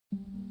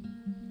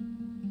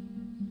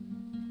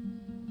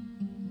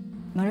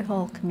Murray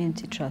Hall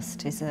Community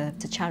Trust is a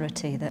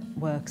charity that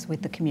works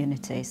with the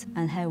communities,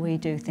 and how we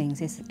do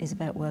things is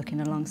about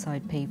working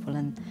alongside people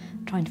and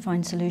trying to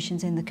find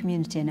solutions in the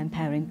community and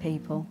empowering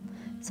people.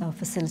 So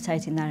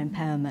facilitating their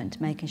empowerment,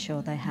 making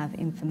sure they have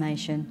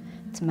information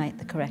to make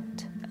the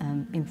correct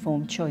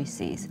informed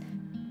choices.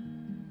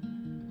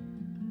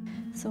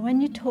 So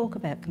when you talk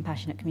about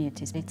compassionate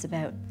communities, it's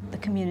about the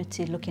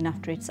community looking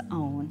after its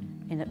own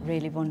in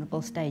really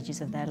vulnerable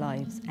stages of their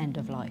lives, end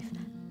of life,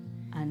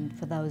 and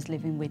for those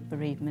living with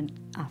bereavement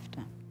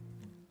after.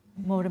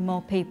 More and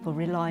more people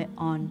rely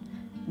on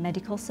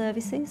medical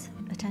services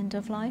at end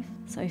of life.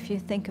 So if you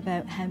think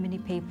about how many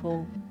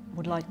people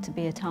would like to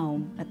be at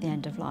home at the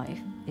end of life,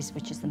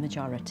 which is the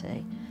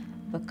majority,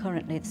 but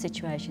currently the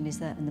situation is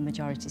that the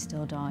majority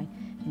still die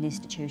in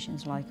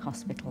institutions like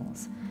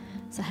hospitals.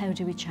 So how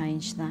do we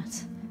change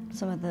that?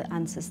 Some of the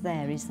answers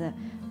there is that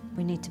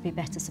we need to be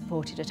better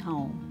supported at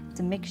home. It's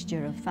a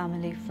mixture of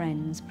family,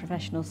 friends,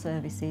 professional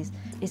services.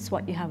 It's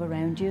what you have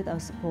around you,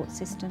 those support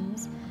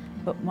systems,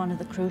 but one of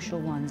the crucial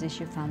ones is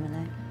your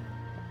family.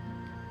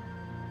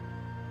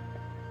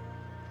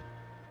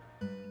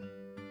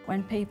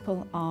 When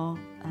people are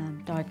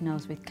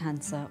diagnosed with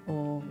cancer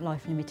or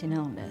life-limiting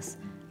illness,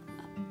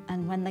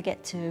 and when they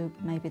get to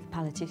maybe the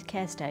palliative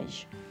care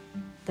stage,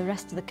 the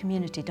rest of the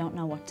community don't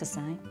know what to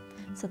say.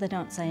 So they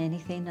don't say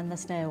anything and they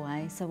stay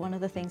away. So one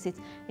of the things,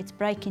 it's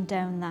breaking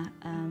down that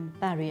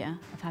barrier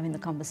of having the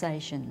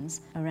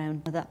conversations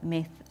around that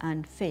myth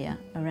and fear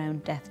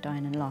around death,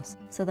 dying and loss.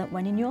 So that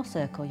when in your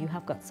circle you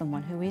have got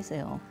someone who is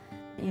ill,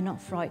 you're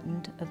not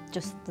frightened of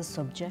just the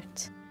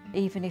subject.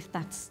 Even if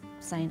that's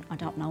saying, I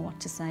don't know what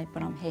to say,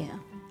 but I'm here.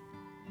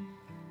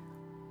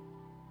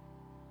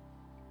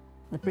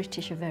 The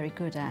British are very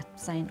good at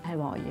saying, how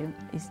are you?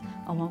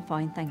 Oh, I'm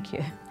fine, thank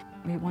you.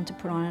 We want to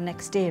put on an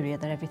exterior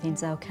that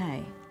everything's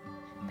okay.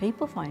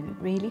 People find it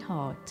really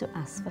hard to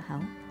ask for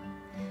help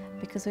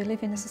because we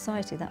live in a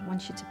society that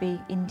wants you to be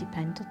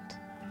independent.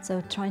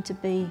 So trying to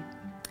be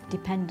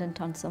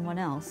dependent on someone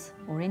else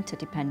or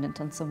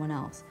interdependent on someone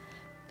else,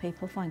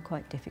 people find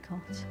quite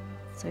difficult.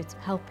 So it's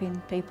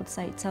helping people to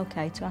say it's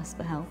okay to ask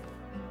for help.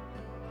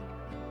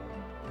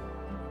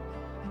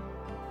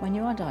 When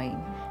you are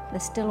dying,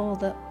 there's still all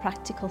the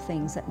practical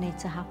things that need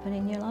to happen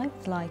in your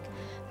life, like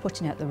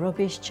putting out the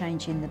rubbish,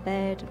 changing the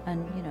bed,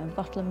 and a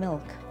bottle of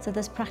milk. So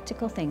there's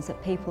practical things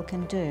that people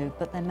can do,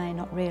 but they may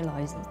not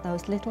realise that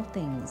those little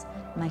things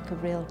make a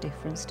real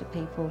difference to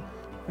people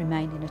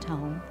remaining at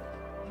home.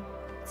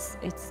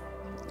 It's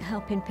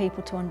helping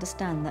people to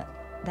understand that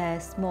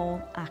their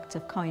small act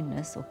of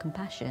kindness or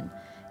compassion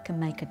can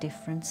make a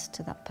difference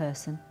to that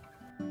person.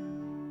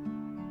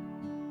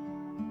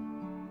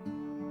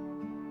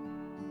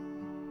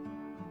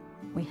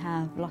 We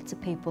have lots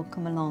of people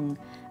come along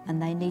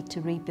and they need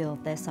to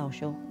rebuild their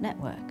social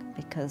network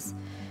because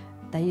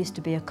they used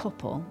to be a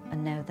couple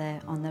and now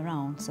they're on their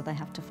own, so they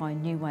have to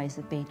find new ways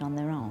of being on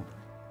their own.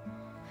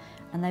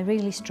 And they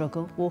really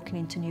struggle walking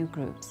into new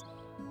groups.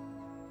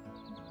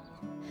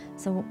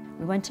 So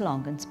we went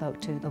along and spoke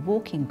to the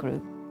walking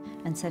group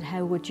and said,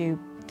 how would you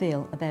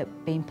feel about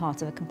being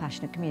part of a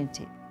compassionate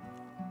community?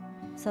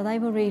 So they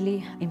were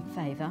really in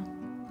favour,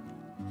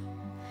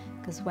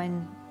 because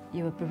when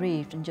you are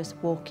bereaved and just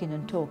walking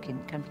and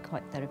talking can be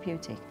quite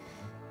therapeutic.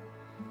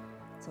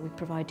 So we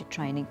provided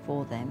training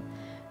for them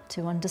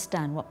to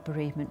understand what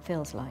bereavement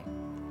feels like.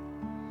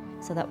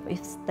 So that if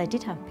they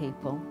did have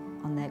people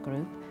on their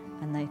group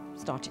and they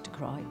started to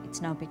cry, it's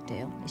no big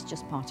deal, it's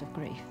just part of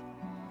grief.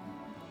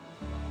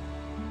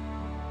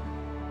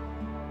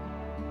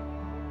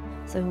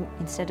 So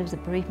instead of the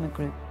bereavement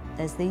group,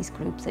 there's these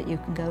groups that you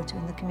can go to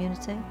in the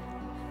community.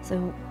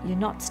 So you're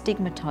not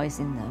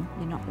stigmatising them,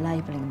 you're not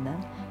labelling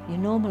them, you're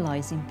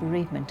normalising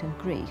bereavement and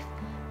grief,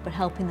 but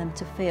helping them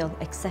to feel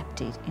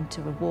accepted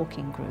into a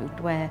walking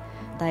group where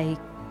they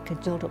can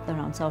build up their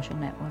own social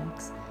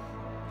networks.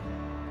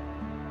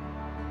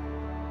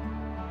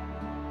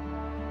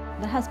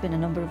 There has been a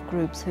number of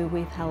groups who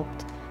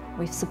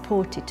we've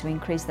supported to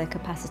increase their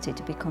capacity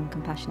to become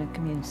compassionate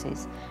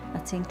communities.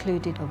 That's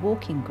included a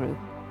walking group,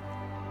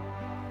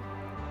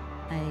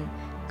 a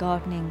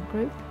gardening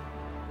group.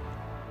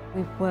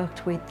 We've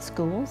worked with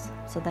schools,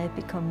 so they've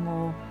become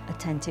more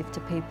attentive to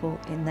people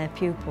in their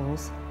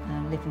pupils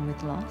living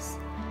with loss.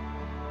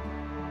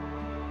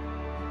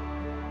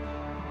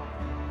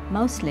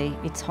 Mostly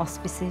it's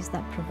hospices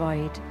that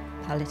provide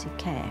palliative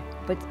care,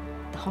 but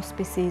the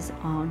hospices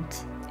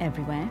aren't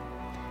everywhere,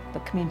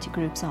 but community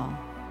groups are.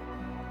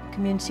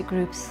 Community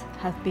groups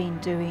have been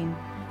doing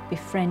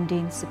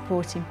befriending,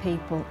 supporting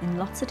people in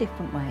lots of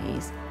different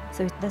ways.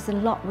 So there's a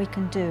lot we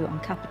can do on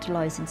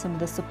capitalising some of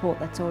the support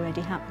that's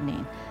already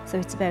happening. So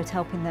it's about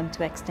helping them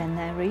to extend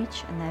their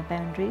reach and their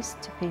boundaries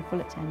to people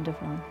at the end of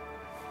life.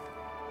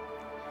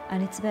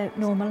 And it's about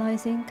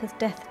normalising, because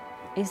death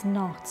is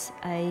not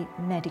a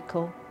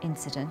medical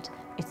incident,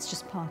 it's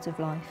just part of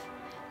life.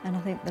 And I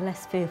think the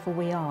less fearful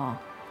we are,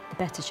 the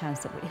better chance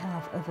that we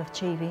have of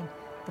achieving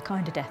the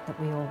kind of death that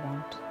we all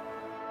want.